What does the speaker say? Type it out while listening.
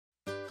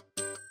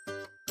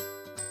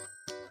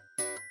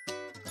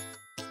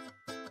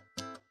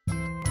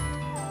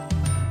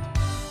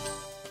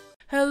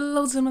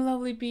Hello to my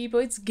lovely people,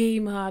 it's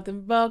GameHeart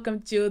and welcome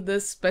to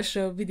this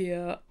special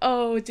video.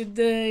 Oh,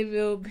 today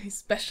will be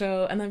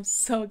special and I'm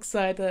so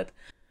excited.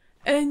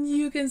 And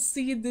you can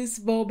see this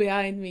wall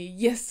behind me.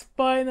 Yes,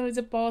 finally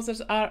the posters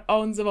are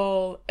on the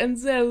wall and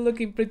they're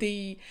looking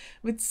pretty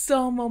with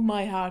some of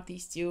my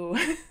hearties too.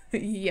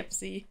 Yep,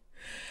 see.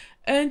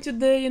 And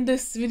today in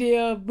this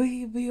video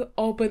we will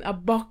open a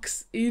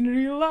box in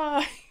real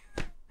life.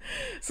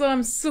 So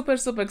I'm super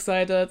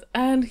excited,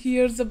 and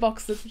here's the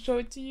box. Let me show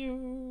it to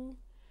you.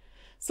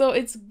 So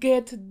it's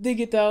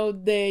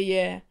GetDigital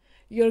Day,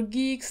 your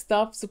geek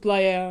stuff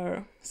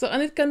supplier. So,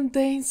 and it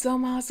contains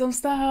some awesome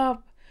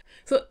stuff.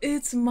 So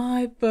it's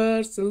my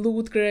first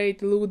loot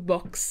crate loot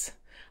box.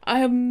 I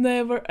have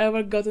never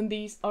ever gotten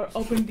these or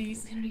opened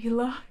these in real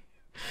life.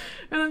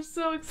 And I'm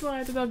so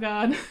excited, oh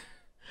god.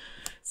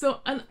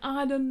 So, and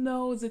I don't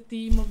know the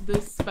theme of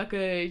this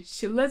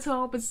package. Let's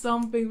hope it's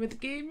something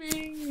with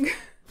gaming.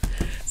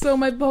 So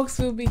my box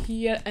will be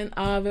here and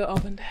I will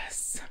open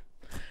this.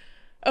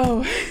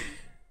 Oh,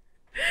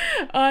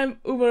 I'm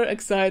uber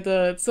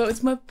excited. So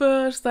it's my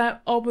first time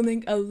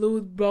opening a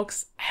loot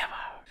box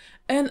ever.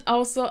 And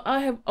also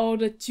I have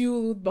ordered 2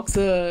 loot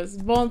boxes.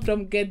 One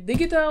from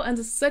GetDigital and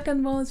the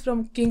second one is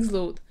from King's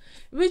Loot,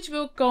 which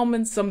will come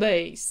in some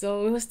days.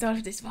 So we'll start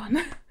with this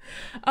one.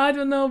 I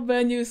don't know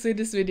when you see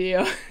this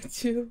video.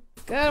 Chill.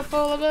 Careful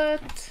of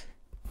it.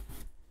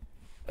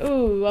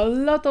 Ooh, a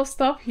lot of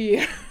stuff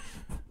here.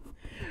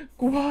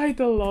 Quite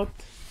a lot.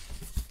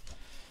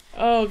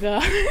 Oh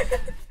god.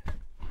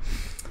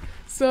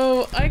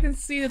 So I can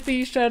see the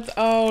t-shirt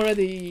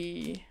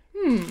already.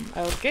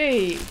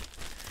 Okay.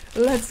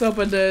 Let's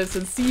open this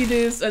and see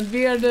this and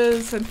wear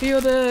this and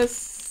feel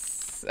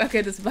this.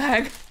 Okay, this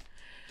bag.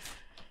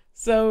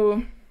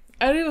 So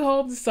I really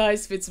hope the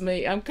size fits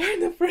me. I'm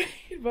kind of afraid,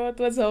 but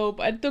let's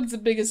hope. I took the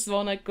biggest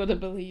one I could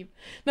believe.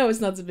 No,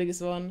 it's not the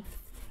biggest one.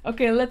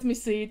 Okay, let me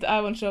see it. I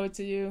won't show it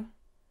to you.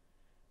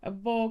 A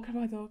walker.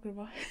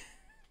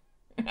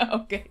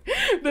 Okay,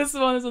 this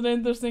one is an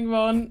interesting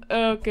one.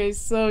 Okay,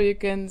 so you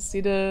can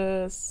see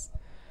this.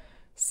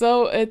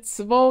 So it's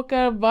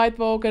Walker, White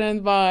Walker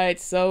and White.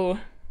 So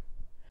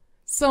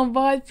some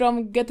White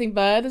from Getting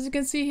Bad, as you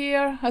can see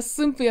here, has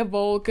simply a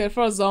Walker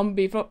for a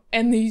zombie from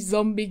any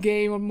zombie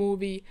game or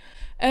movie.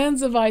 And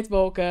the White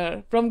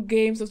Walker from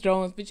Games of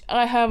Thrones, which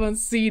I haven't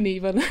seen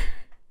even.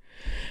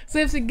 So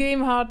if the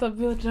GameHeart, I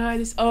will try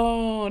this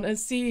on and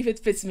see if it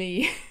fits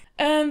me.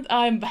 And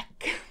I'm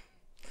back.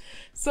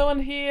 So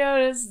and here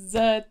is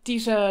the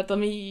t-shirt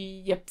on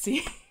me, yep,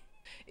 see.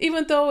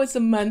 Even though it's a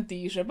man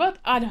t-shirt, but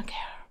I don't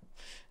care.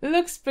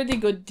 Looks pretty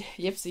good,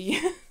 yep,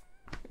 see.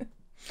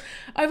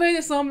 I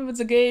waited something with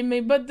the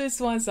gaming, but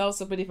this one's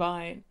also pretty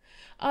fine.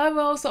 I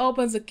will also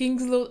open the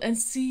King's Loot and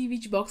see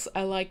which box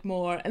I like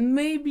more, and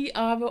maybe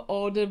I will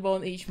order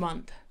one each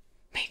month.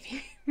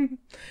 Maybe.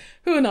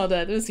 Who knows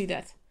that, we'll see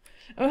that.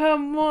 I have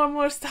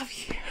more stuff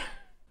here.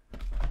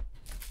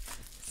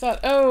 So,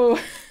 oh,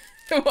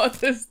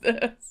 what is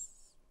this?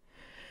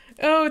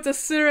 Oh, it's a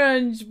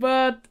syringe,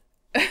 but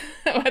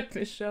let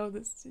me show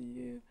this to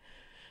you.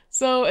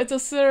 So it's a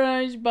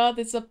syringe, but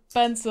it's a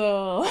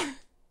pencil.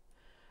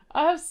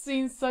 I have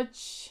seen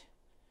such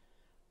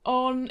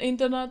on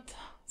internet,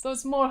 so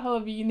it's more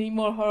Halloween-y,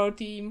 more horror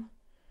theme.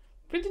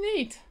 Pretty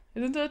neat,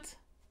 isn't it?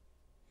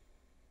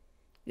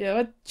 Yeah,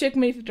 but check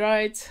me if it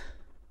writes.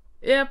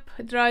 Yep,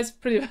 it writes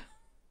pretty well.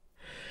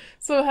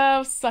 So I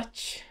have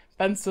such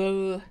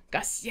pencil,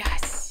 cause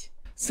yes.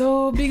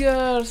 So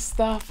bigger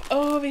stuff.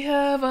 Oh, we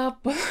have a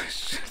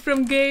plush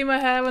from game I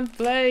haven't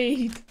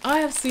played. I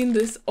have seen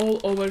this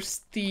all over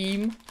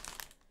Steam.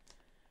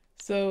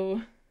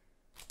 So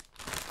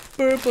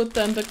Purple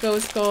Tentacle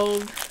is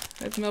called.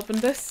 Let me open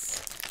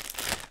this.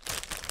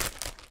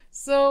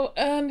 So,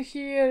 and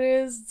here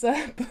is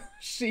the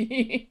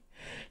plushie.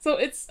 So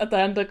it's a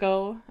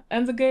tentacle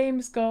and the game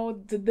is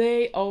called The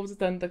Day of the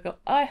Tentacle.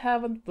 I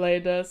haven't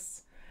played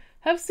this.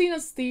 Have seen on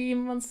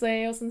Steam on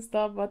sales and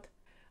stuff, but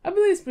I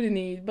believe it's pretty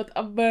neat, but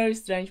a very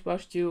strange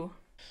plush too.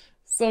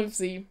 So let's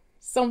see,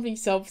 something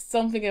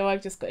I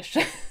like this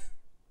question.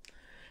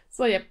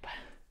 So yep,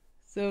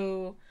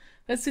 so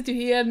let's sit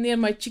here near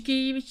my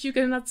chickie, which you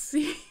cannot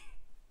see.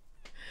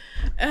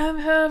 And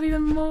we have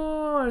even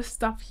more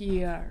stuff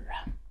here.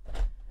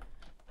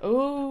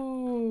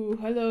 Oh,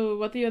 hello,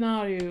 what even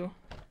are you?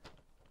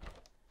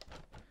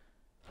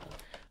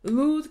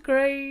 Loot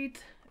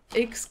crate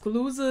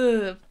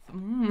exclusive.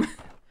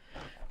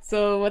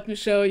 So let me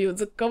show you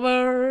the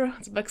cover,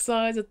 the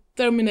backside, the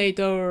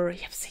Terminator,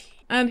 yep, see.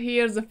 And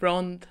here's the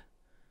front.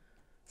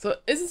 So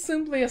is it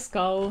simply a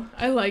skull?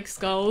 I like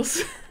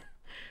skulls.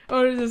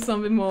 Or is it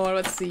something more?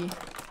 Let's see.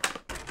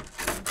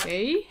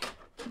 Okay,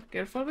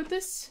 careful with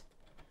this.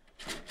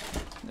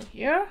 Look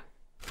here.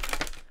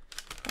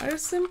 Are you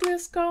simply a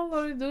skull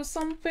or you do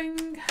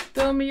something?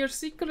 Tell me your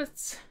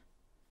secrets.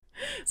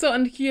 So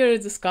and here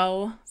is the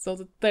skull, so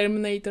the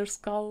Terminator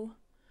skull.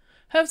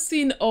 Have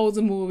seen all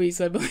the movies,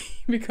 I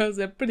believe, because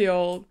they're pretty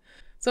old.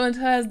 So it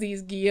has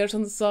these gears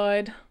on the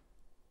side.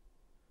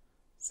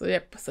 So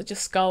yep, such a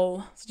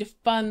skull, such a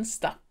fun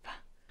stuff.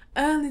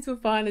 and it will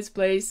find its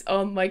place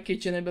on my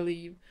kitchen, I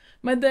believe.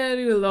 My dad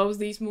really loves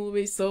these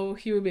movies, so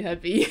he will be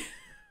happy.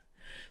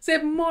 So I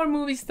have more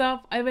movie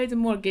stuff, I waited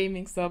more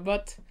gaming stuff,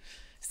 but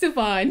still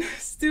fine.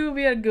 Still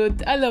we are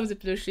good. I love the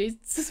plushie.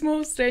 It's the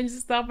most strange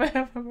stuff I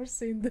have ever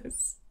seen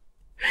this.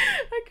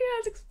 I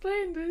can't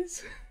explain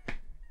this.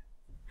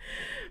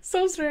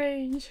 So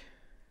strange.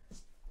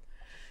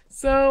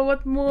 So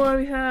what more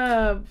we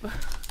have?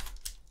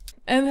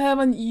 And we have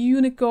a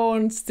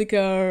unicorn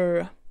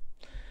sticker.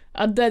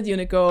 A dead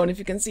unicorn, if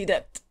you can see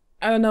that.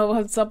 I don't know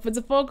what's up with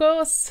the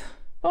focus.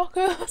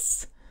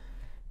 Focus.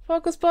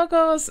 Focus,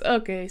 focus.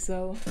 Okay,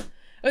 so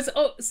it's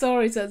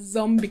sorry, it's a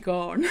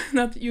zombie-corn,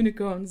 not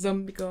unicorn,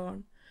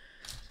 zombie-corn.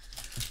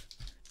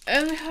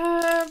 And we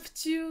have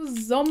 2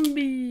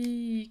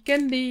 zombie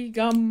candy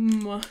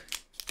gum,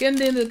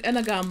 candy and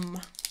a gum.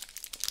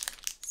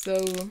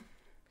 So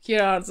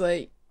here are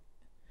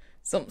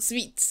some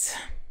sweets.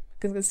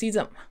 You can see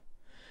them.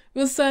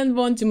 We'll send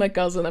one to my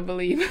cousin, I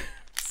believe.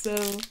 So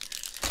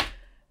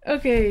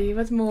okay,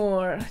 what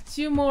more?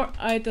 2 more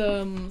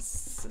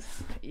items.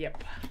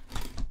 Yep.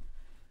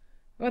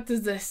 What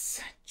is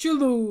this?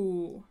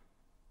 Chulu!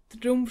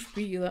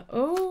 Trumspiele.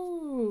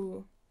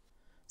 Oh!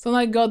 So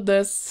I got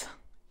this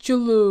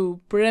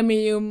Chulu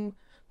Premium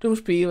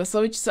Trumspiele,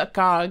 so it's a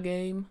card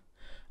game.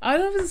 I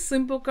don't know if it's a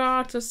simple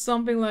card or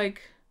something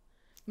like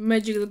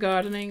magical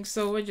gardening,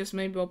 so I just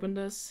maybe open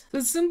this. So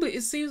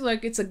it seems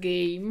like it's a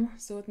game,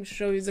 so let me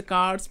show you the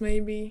cards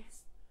maybe.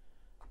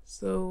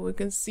 So we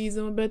can see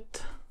them a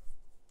bit.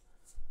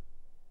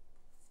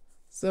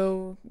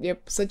 So,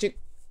 yep, such a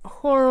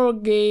horror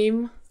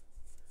game.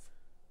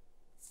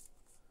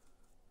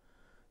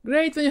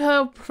 Great when you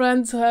have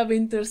friends who have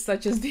interests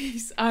such as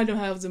these. I don't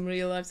have them in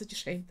real life, such a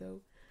shame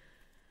though.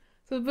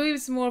 So I believe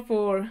it's more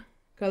for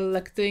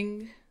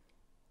collecting.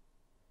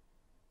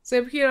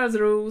 So here are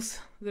the rules,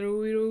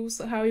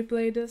 how you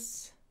play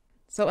this.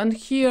 So, and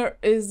here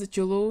is the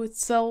Chulu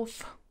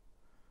itself.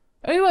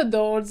 I really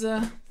adore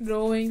the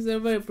drawings, they're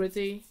very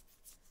pretty.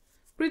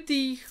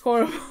 Pretty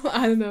horrible,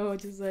 I don't know how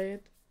to say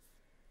it.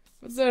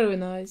 But they're really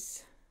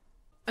nice.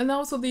 And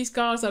also these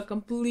cards are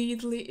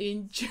completely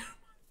in German.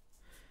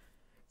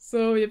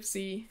 So, yep,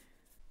 see.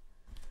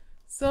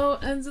 So,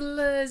 and the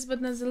last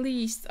but not the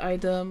least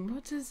item.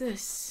 What is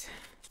this?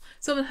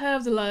 So, we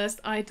have the last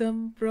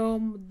item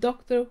from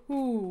Doctor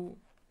Who.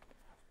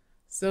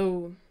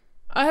 So,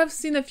 I have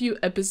seen a few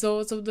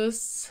episodes of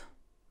this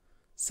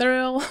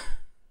serial.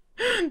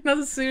 Not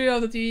a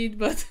cereal that you eat,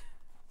 but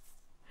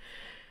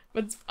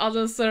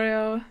other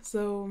cereal.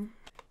 So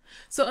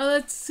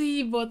let's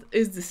see what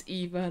is this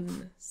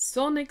even.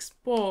 Sonic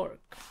Spork.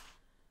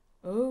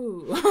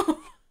 Oh.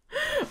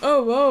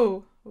 Oh,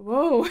 whoa,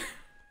 whoa.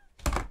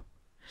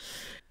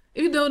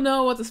 If you don't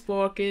know what a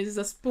spork is, it's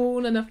a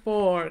spoon and a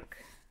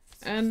fork.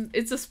 And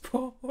it's a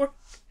spork.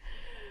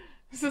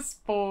 It's a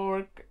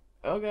spork.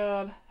 Oh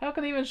god. How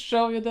can I even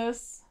show you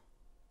this?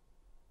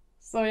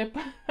 So yep.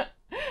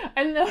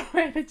 I know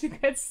that you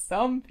get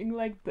something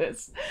like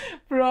this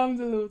from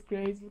the loot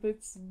crates, but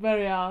it's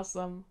very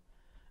awesome.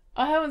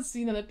 I haven't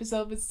seen an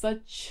episode with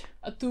such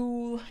a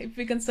tool, if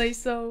we can say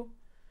so.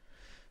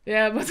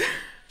 Yeah, but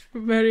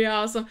very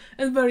awesome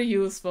and very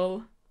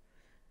useful.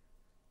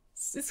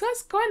 It's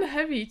kind of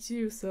heavy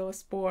too, so a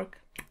spork.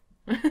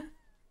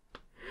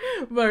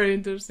 Very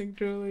interesting,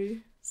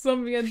 truly.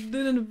 Something I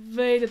didn't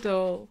wait at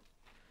all.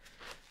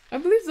 I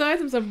believe the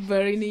items are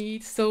very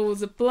neat. So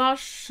the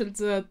plush,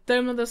 the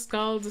Terminator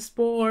skull, the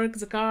spork,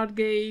 the card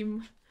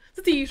game,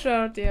 the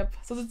t-shirt, yep.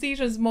 So the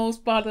t-shirt is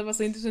most part that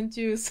was interesting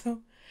too, so.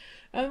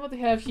 And what we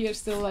have here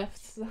still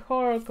left, the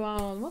horror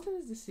clown. What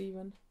is this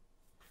even?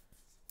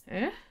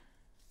 Eh?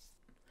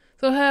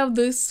 So I have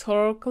this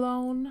horror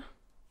clown.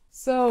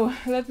 So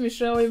let me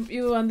show you,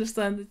 you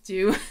understand it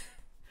too.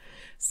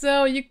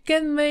 So you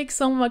can make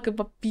some like a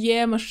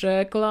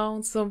papier-mâché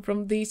clown. So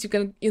from these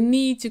you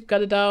need to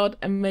cut it out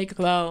and make a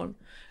clown.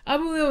 I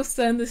will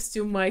send this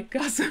to my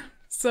cousin,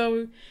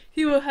 so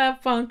he will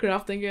have fun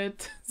crafting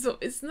it. So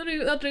it's not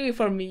really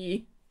for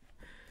me,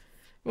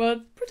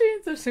 but pretty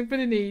interesting,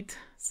 pretty neat.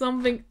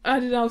 Something I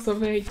did also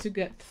wait to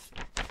get.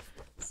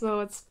 So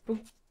let's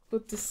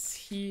put this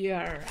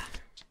here.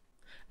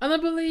 And I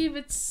believe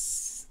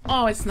it's...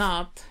 oh, it's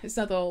not. It's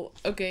not all.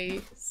 Okay,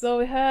 so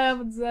we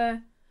have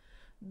the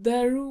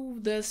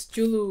roof des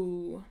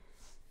Chulu.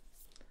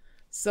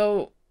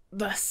 So,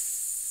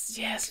 yes,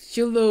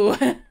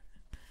 Chulu.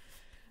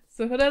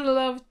 So, I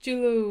love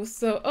Chulu.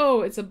 So,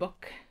 oh, it's a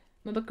book,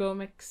 not a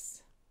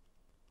comics.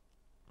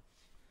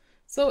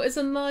 So, it's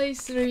a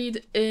nice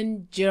read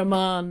in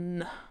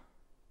German.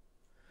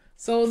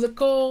 So, the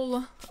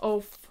Call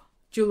of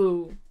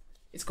Chulu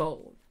is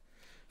called.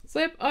 So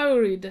yep, I will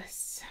read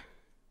this.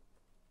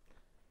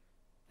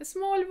 A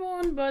small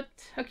one, but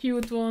a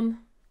cute one.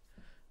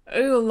 I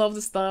really love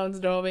the style of the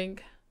drawing.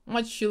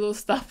 Much Chulu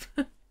stuff.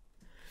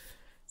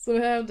 So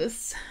we have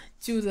this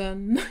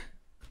Chuden.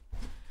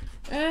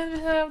 And we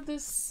have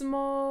this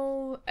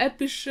small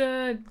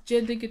epische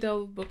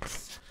GetDigital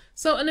books.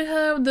 So, and we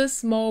have this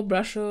small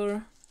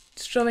brochure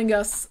showing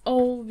us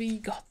all we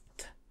got.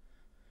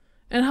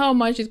 and how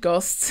much it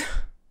costs.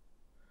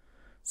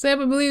 So I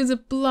believe the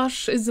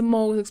plush is the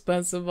most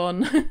expensive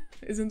one,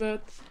 isn't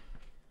that?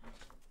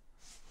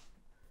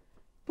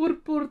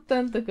 Purpur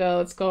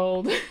Tentacle it's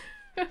called.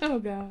 Oh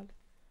god.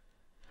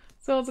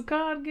 So the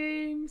card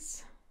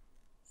games.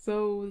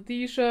 So the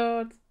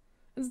t-shirt.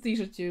 It's a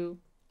t-shirt too.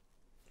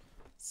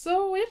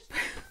 So yep.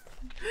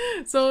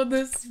 So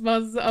this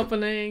was the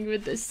opening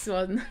with this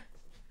one.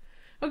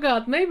 Oh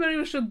god, maybe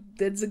we should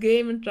get the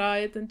game and try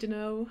it and you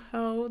know,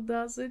 how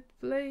does it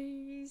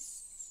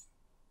plays?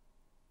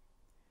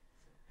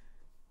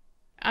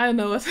 I don't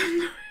know what I'm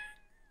doing.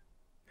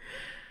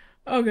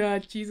 Oh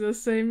god,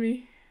 Jesus, save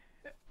me.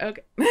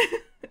 Okay.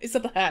 It's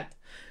not a hat.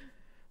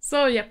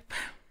 So yep.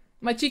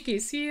 My chickie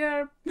is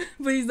here.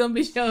 Please don't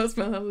be jealous,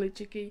 my lovely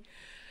chickie.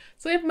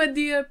 So yep, my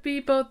dear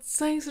people,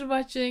 thanks for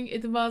watching.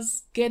 It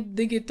was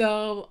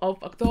GetDigital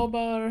of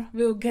October.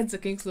 We'll get the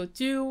King's Loot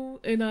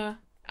 2 in a...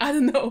 I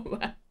don't know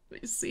what.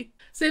 You see.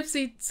 So yep,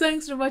 see,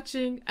 thanks for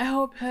watching. I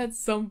hope you had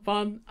some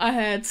fun. I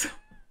had some.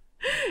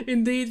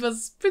 Indeed, it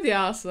was pretty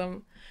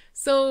awesome.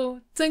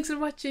 So thanks for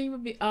watching. It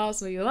would be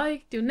awesome if you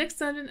liked. Till next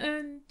time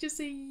and just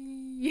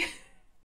see.